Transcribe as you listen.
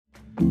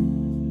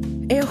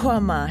E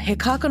hoa ma, He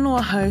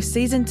Kakanoa Hou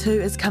Season 2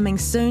 is coming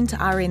soon to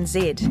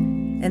RNZ.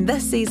 In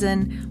this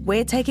season,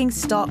 we're taking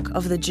stock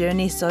of the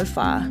journey so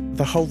far.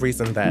 The whole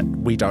reason that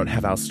we don't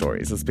have our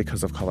stories is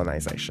because of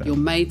colonisation. You're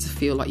made to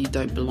feel like you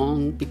don't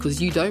belong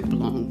because you don't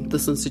belong.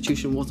 This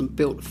institution wasn't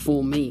built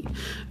for me.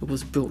 It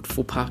was built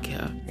for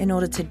Pākehā. In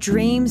order to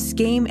dream,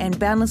 scheme and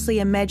boundlessly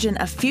imagine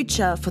a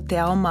future for Te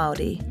Ao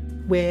Māori.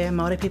 Where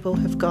Māori people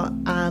have got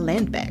our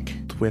land back.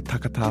 Where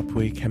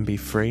takatapui can be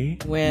free.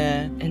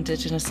 Where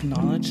Indigenous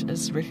knowledge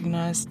is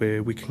recognised.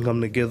 Where we can come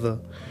together,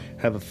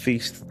 have a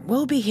feast.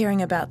 We'll be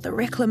hearing about the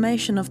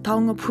reclamation of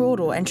taonga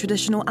pūoro and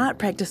traditional art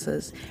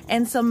practices,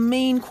 and some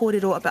mean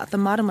kōrero about the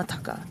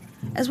maramataka,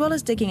 as well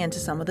as digging into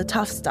some of the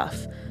tough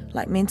stuff,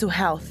 like mental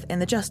health and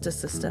the justice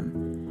system.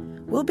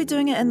 We'll be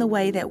doing it in the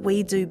way that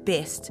we do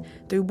best,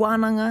 through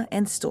wānanga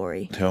and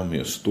story. Tell me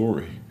a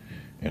story,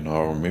 and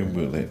I'll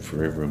remember that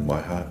forever in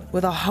my heart.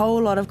 With a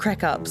whole lot of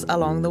crack-ups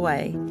along the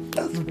way.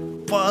 That's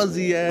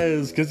buzzy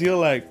ass, because you're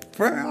like,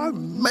 bro, I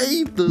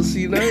made this,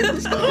 you know?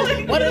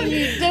 What are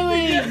you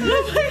doing?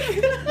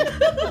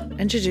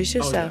 Introduce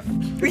yourself.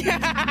 I'm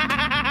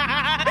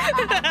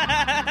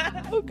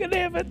gonna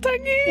have a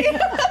tangi.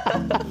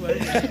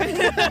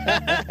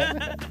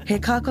 He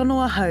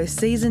Kakanoa Hou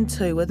Season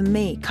 2 with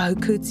me,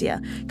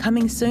 Kahukutia,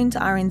 coming soon to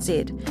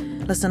RNZ.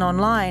 Listen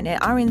online at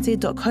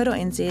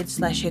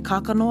rnz.co.nz/He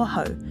Kakanoa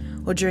Hou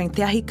or during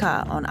Te Ahi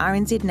Ka on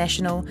RNZ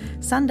National,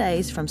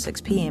 Sundays from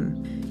 6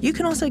 p.m. You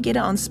can also get it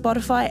on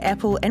Spotify,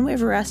 Apple and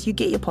wherever else you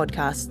get your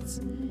podcasts.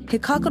 He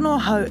Kakanoa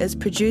Hou is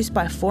produced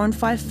by 4 and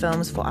 5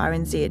 Films for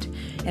RNZ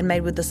and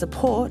made with the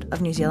support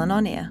of New Zealand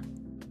On Air.